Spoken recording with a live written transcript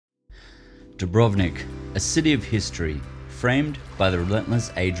Dubrovnik, a city of history, framed by the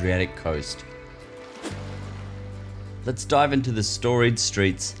relentless Adriatic coast. Let's dive into the storied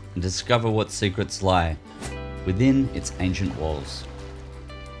streets and discover what secrets lie within its ancient walls.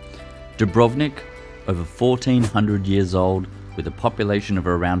 Dubrovnik, over 1400 years old, with a population of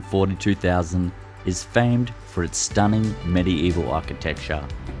around 42,000, is famed for its stunning medieval architecture,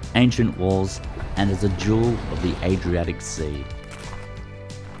 ancient walls, and as a jewel of the Adriatic Sea.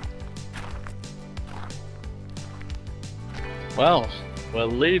 Well, we're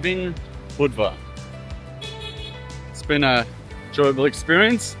leaving Budva. It's been an enjoyable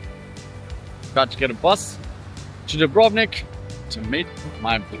experience. About to get a bus to Dubrovnik to meet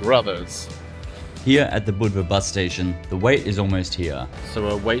my brothers. Here at the Budva bus station, the wait is almost here. So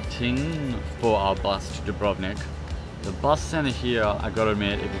we're waiting for our bus to Dubrovnik. The bus center here, I gotta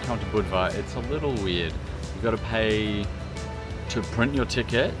admit, if you come to Budva, it's a little weird. You gotta pay to print your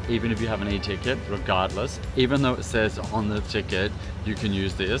ticket, even if you have an e-ticket, regardless. Even though it says on the ticket you can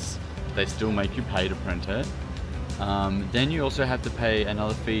use this, they still make you pay to print it. Then you also have to pay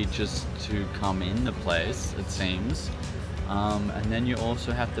another fee just to come in the place, it seems. And then you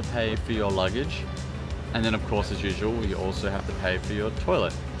also have to pay for your luggage. And then of course, as usual, you also have to pay for your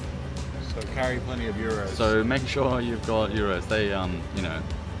toilet. So carry plenty of euros. So make sure you've got euros. They, you know,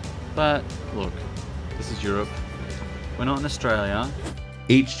 but look, this is Europe. We're not in Australia.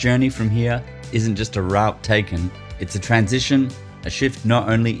 Each journey from here isn't just a route taken, it's a transition, a shift not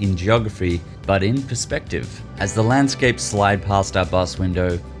only in geography, but in perspective. As the landscapes slide past our bus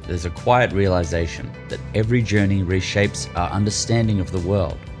window, there's a quiet realization that every journey reshapes our understanding of the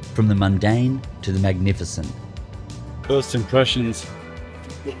world, from the mundane to the magnificent. First impressions.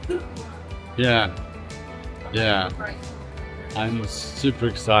 Yeah. I'm super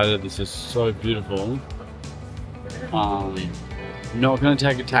excited. This is so beautiful. Not gonna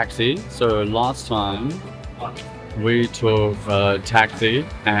take a taxi. So last time we took a taxi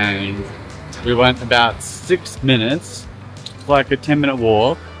and we went about 6 minutes. It's like a 10-minute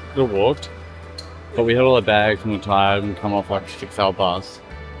walk. We walked, but we had all our bags and we were tired and come off like a 6-hour bus.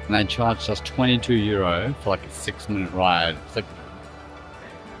 And they charged us €22 for like a 6-minute ride. It's like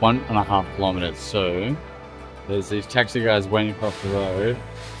 1.5 kilometers. So there's these taxi guys waiting across the road.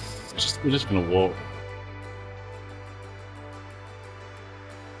 We're just gonna walk.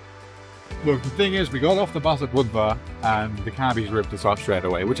 Look, the thing is, we got off the bus at Budva and the cabbies ripped us off straight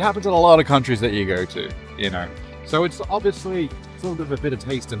away, which happens in a lot of countries that you go to, you know. So it's obviously sort of a bit of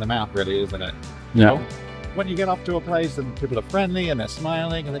taste in the mouth, really, isn't it? Yeah. You know, when you get up to a place and people are friendly and they're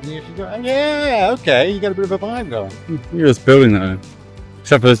smiling and then you go, oh, yeah, okay, you get a bit of a vibe going. Look at this building though.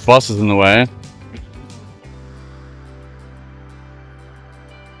 Except for this bus is in the way.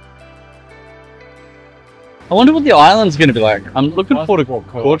 I wonder what the island's gonna be like. I'm looking forward to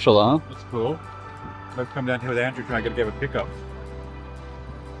Croatia. That's cool. Let's come down here with Andrew, try and get a pickup.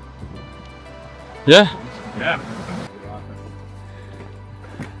 Yeah. Yeah.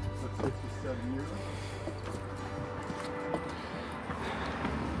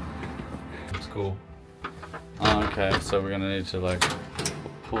 That's cool. Oh, okay, so we're gonna need to like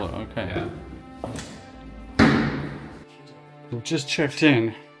pull it. Okay. Yeah. We've just checked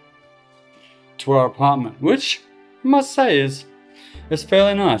in to our apartment, which I must say is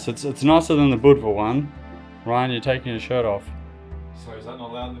fairly nice. It's nicer than the Budva one. Ryan, you're taking your shirt off. So is that not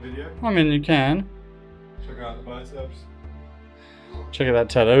allowed in the video? I mean, you can. Check out the biceps. Check out that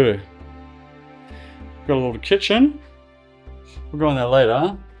tattoo. Got a little kitchen. We'll go in there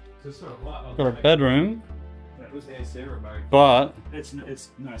later. Got a bedroom. That was AC remote. But It's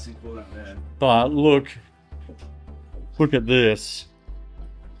nice and cool out there. But look at this.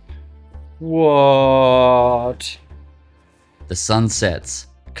 What? The sun sets,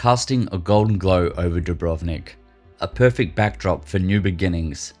 casting a golden glow over Dubrovnik, a perfect backdrop for new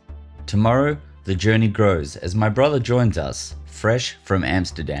beginnings. Tomorrow, the journey grows as my brother joins us, fresh from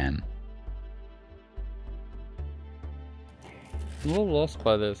Amsterdam. I'm a little lost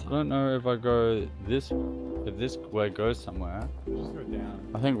by this. I don't know if I go this, if this way goes somewhere. Just go down.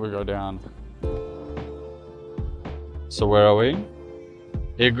 I think we go down. So where are we?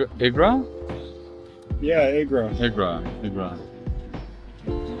 Igra? Yeah, Agra. Igra.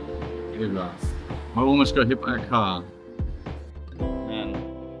 I almost got hit by a car. Man,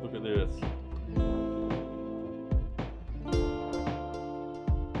 look at this.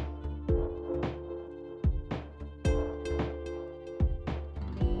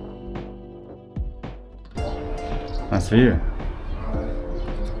 Nice view.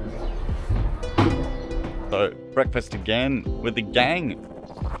 So, breakfast again with the gang.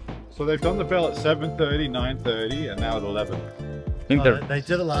 So they've done the bell at 7:30, 9:30, and now at 11. think They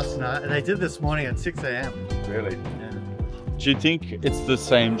did it last night. They did this morning at 6 a.m. Really? Yeah. Do you think it's the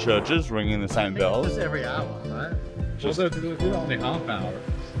same churches ringing the same bells? Just every hour, right? Just only half hour.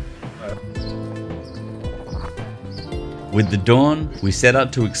 With the dawn, we set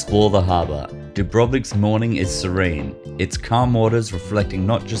out to explore the harbour. Dubrovnik's morning is serene, its calm waters reflecting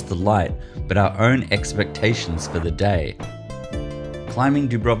not just the light, but our own expectations for the day. Climbing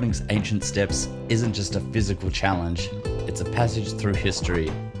Dubrovnik's ancient steps isn't just a physical challenge, it's a passage through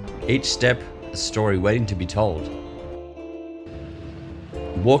history. Each step, a story waiting to be told.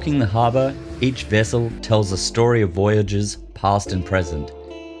 Walking the harbour, each vessel tells a story of voyages past and present.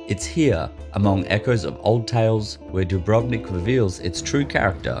 It's here, among echoes of old tales, where Dubrovnik reveals its true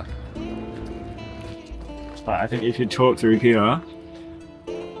character. I think if you talk through here,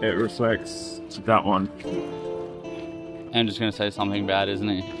 it reflects that one. I'm just going to say something bad, isn't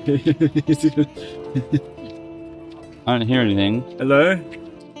he? I don't hear anything. Hello?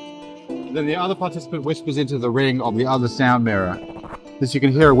 Then the other participant whispers into the ring of the other sound mirror. This you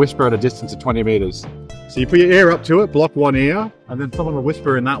can hear a whisper at a distance of 20 meters. So you put your ear up to it, block one ear, and then someone will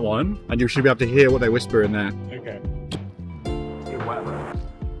whisper in that one, and you should be able to hear what they whisper in there. Okay.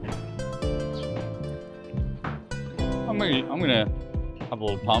 I'm gonna have a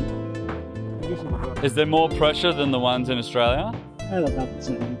little pump. Is there more pressure than the ones in Australia?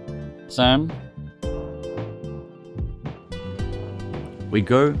 Same? We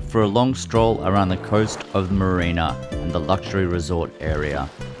go for a long stroll around the coast of the marina and the luxury resort area.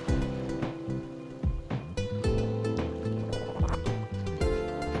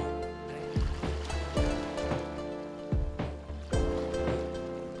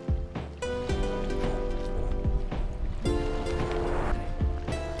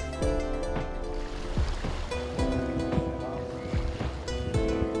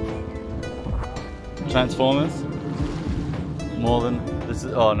 Transformers? More than this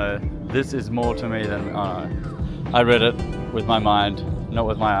is, oh no, this is more to me than, oh no. I read it with my mind, not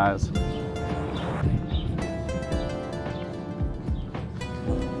with my eyes.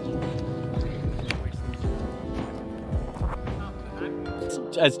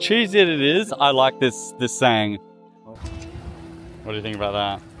 As cheesy as it is, I like this saying. What do you think about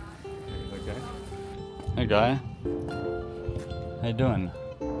that? Okay. Hey guy. How you doing?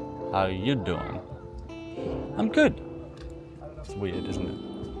 How you doing? I'm good. It's weird, isn't it?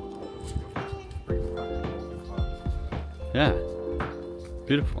 Yeah.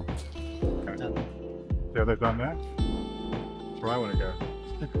 Beautiful. See what they've done there? That's where I want to go.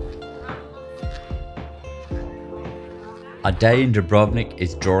 Our day in Dubrovnik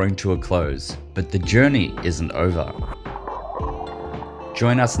is drawing to a close, but the journey isn't over.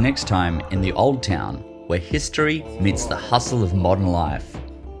 Join us next time in the Old Town, where history meets the hustle of modern life.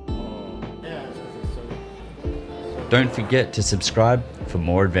 Don't forget to subscribe for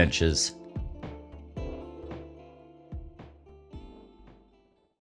more adventures.